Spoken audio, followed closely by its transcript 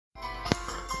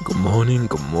Good morning,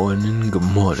 good morning, good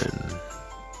morning.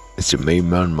 It's your main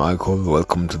man Michael.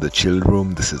 Welcome to the chill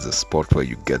room. This is a spot where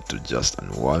you get to just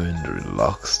unwind,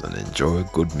 relax, and enjoy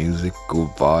good music, good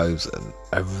vibes, and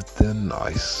everything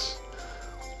nice.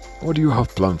 What do you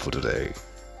have planned for today?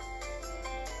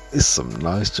 It's some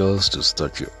nice jazz to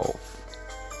start you off.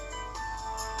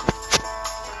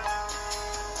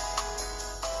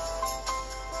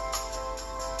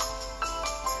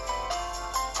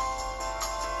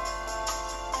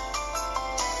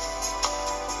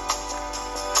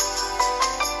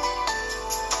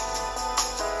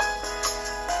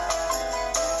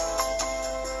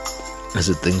 As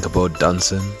you think about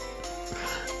dancing,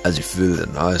 as you feel the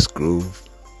nice groove,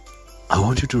 I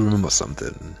want you to remember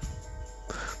something.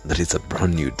 That it's a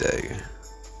brand new day.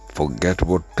 Forget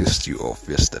what pissed you off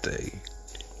yesterday.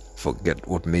 Forget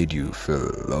what made you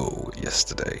feel low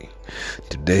yesterday.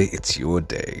 Today it's your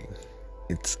day.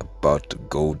 It's about to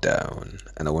go down,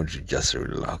 and I want you to just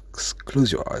relax.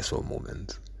 Close your eyes for a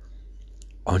moment.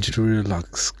 I want you to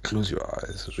relax. Close your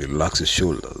eyes. Relax your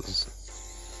shoulders.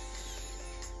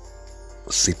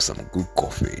 Sip some good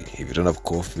coffee. If you don't have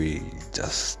coffee,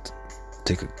 just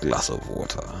take a glass of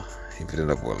water. If you don't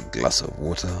have a glass of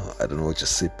water, I don't know what you're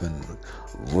sipping.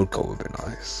 Vodka would be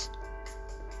nice.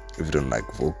 If you don't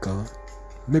like vodka,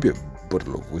 maybe a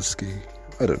bottle of whiskey.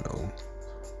 I don't know.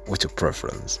 What's your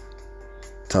preference?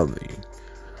 Tell me.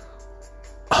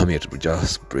 I'm here to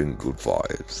just bring good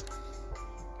vibes.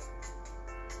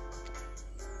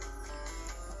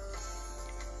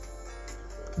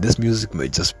 This music may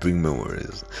just bring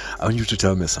memories. I want you to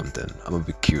tell me something. I'm a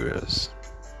bit curious.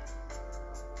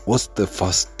 What's the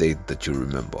first date that you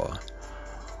remember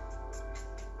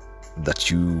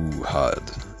that you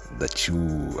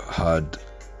had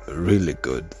really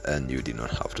good and you did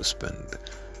not have to spend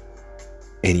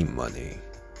any money,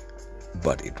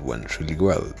 but it went really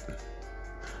well?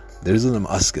 The reason I'm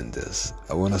asking this,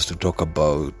 I want us to talk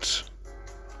about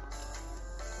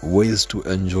ways to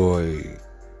enjoy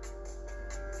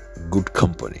good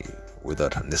company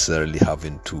without necessarily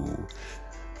having to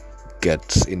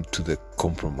get into the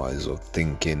compromise of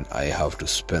thinking I have to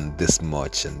spend this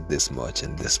much and this much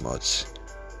and this much,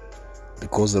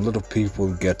 because a lot of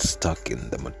people get stuck in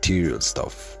the material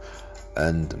stuff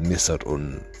and miss out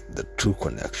on the true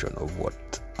connection of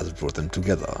what has brought them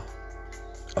together.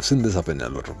 I've seen this happen in a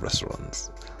lot of restaurants.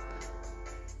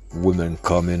 Women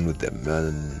come in with their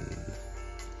men,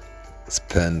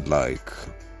 spend like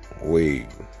way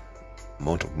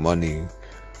amount of money,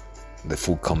 the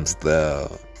food comes there,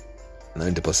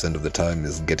 90% of the time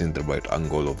is getting the right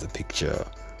angle of the picture.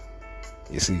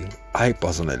 You see, I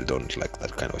personally don't like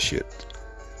that kind of shit.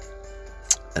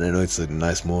 And I know it's a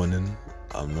nice morning.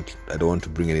 I don't want to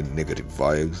bring any negative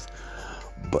vibes,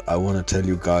 but I want to tell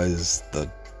you guys that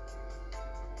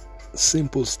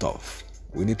simple stuff,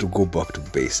 we need to go back to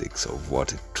basics of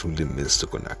what it truly means to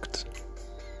connect.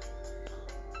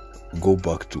 Go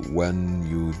back to when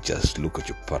you just look at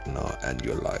your partner and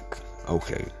you're like,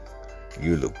 okay,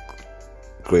 you look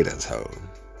great as hell.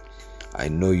 I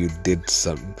know you did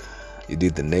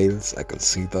the nails, I can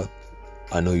see that.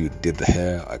 I know you did the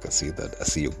hair, I can see that. I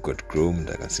see you got groomed,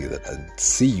 I can see that. I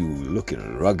see you looking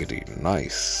ruggedy,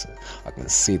 nice, I can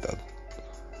see that.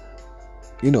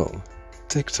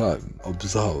 Take time,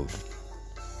 observe.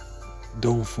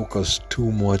 Don't focus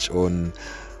too much on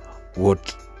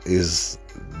what is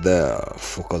there,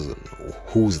 focus on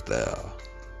who's there.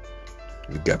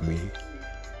 You get me?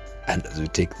 And as we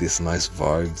take these nice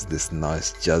vibes, this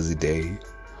nice jazzy day,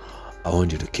 I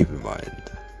want you to keep in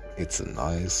mind, it's a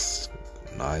nice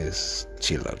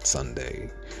chill out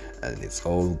Sunday, and it's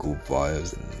all good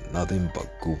vibes and nothing but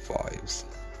good vibes.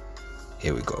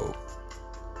 Here we go.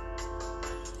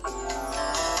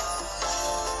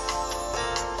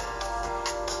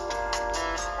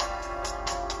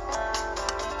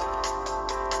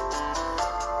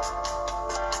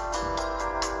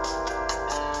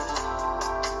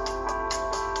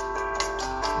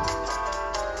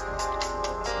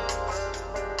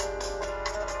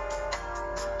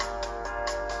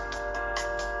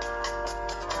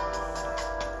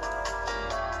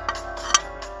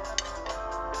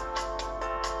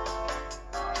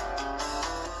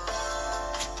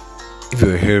 If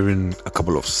you're hearing a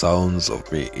couple of sounds of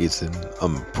me eating,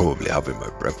 I'm probably having my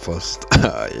breakfast.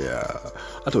 Yeah,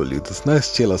 I told you, this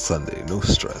nice chill out Sunday, no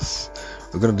stress.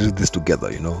 We're gonna do this together,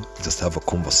 just have a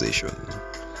conversation.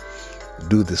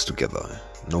 Do this together,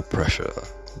 no pressure,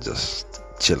 just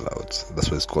chill out.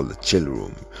 That's why it's called the chill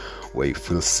room, where you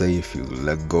feel safe, you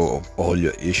let go of all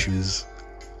your issues,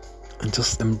 and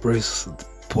just embrace the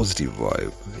positive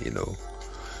vibe.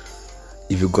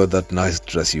 If you got that nice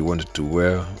dress you wanted to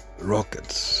wear, rock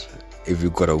it. If you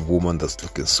got a woman that's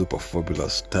looking super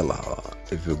fabulous, tell her.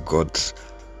 If you got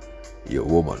your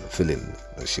woman feeling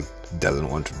that she doesn't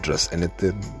want to dress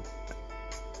anything,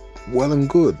 well and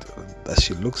good, that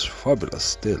she looks fabulous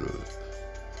still.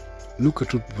 Look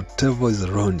at whatever is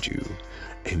around you,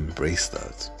 embrace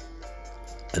that.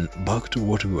 And back to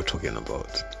what we were talking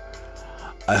about.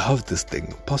 I have this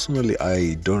thing. Personally,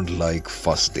 I don't like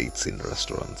first dates in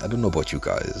restaurants. I don't know about you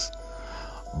guys,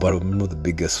 but I'm not the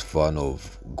biggest fan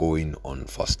of going on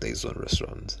first dates on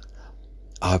restaurants.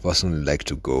 I personally like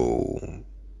to go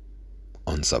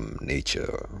on some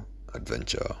nature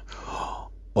adventure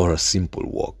or a simple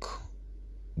walk,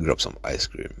 grab some ice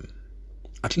cream.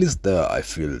 At least there I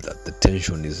feel that the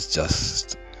tension is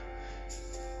just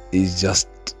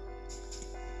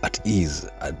at ease.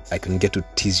 I can get to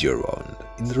tease you around.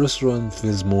 In the restaurant,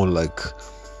 feels more like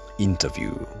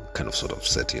interview kind of sort of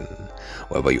setting,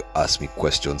 whereby you ask me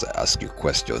questions, I ask you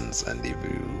questions, and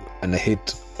I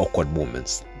hate awkward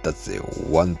moments. That's the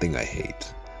one thing I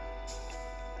hate.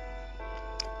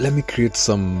 Let me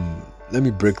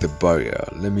break the barrier.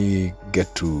 Let me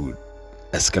get to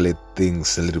escalate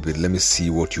things a little bit. Let me see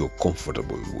what you're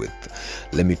comfortable with.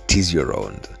 Let me tease you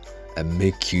around and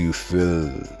make you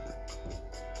feel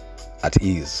at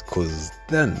ease, because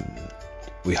then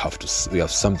we have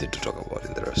something to talk about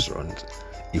in the restaurant,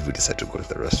 if we decide to go to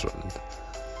the restaurant.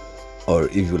 Or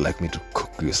if you like me to cook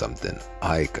you something,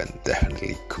 I can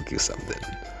definitely cook you something,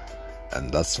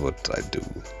 and that's what I do.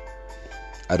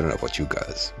 I don't know about you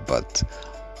guys, but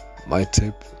my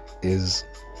tip is,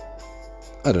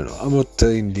 I don't know, I'm not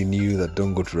telling you that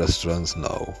don't go to restaurants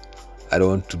now. I don't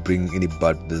want to bring any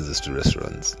bad business to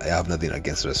restaurants. I have nothing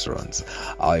against restaurants.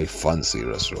 I fancy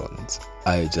restaurants.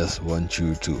 I just want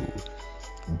you to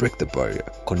break the barrier,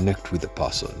 connect with the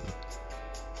person.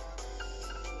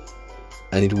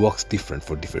 And it works different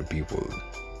for different people.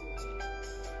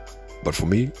 But for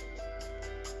me,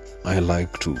 I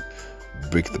like to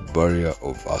break the barrier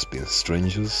of us being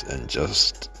strangers and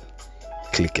just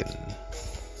clicking.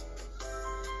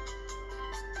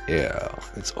 Yeah,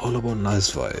 it's all about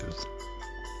nice vibes.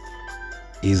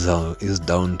 Is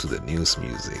down to the news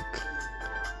music.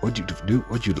 What you do?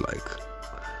 What you like?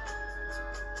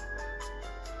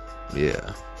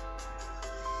 Yeah.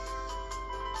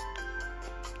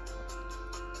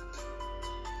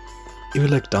 If you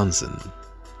like dancing,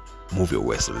 move your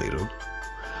waist a little.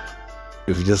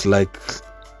 If you just like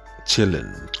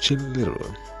chilling, chill a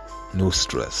little. No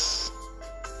stress.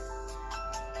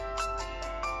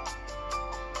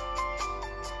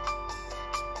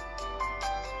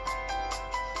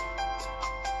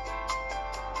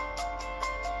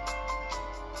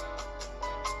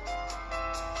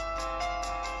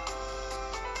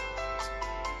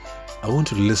 I want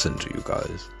to listen to you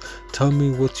guys. Tell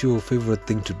me what's your favorite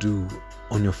thing to do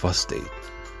on your first date.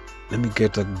 Let me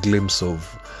get a glimpse of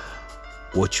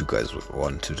what you guys would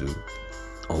want to do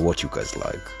or what you guys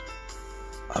like.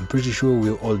 I'm pretty sure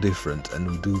we're all different and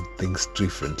we do things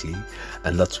differently,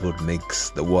 and that's what makes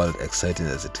the world exciting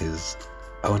as it is.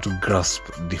 I want to grasp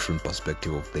different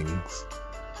perspective of things,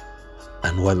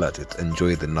 and while at it,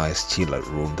 enjoy the nice chill out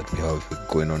room that we have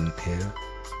going on here.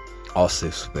 Our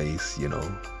safe space,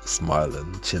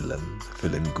 smiling, chilling,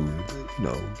 feeling good,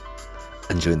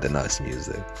 enjoying the nice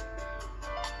music.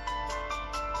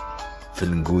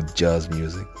 Feeling good jazz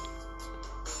music.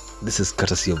 This is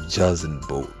courtesy of Jazz and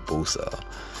Bosa.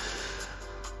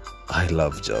 I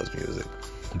love jazz music,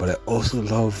 but I also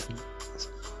love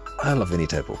any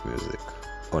type of music,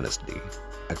 honestly.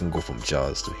 I can go from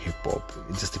jazz to hip hop.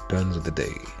 It just depends on the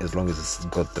day, as long as it's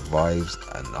got the vibes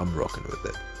and I'm rocking with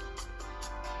it.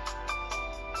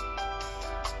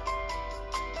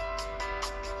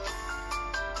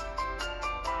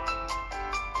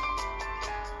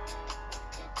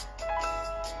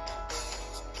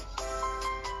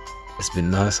 It's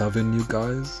been nice having you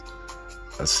guys.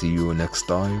 I'll see you next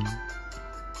time.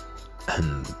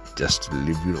 And just to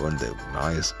leave you on the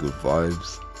nice, good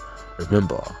vibes,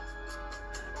 remember,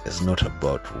 it's not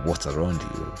about what's around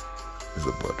you, it's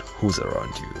about who's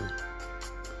around you.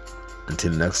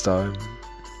 Until next time,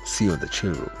 see you in the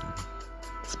chill room.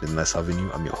 It's been nice having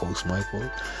you. I'm your host, Michael,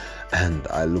 and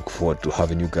I look forward to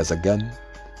having you guys again.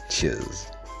 Cheers.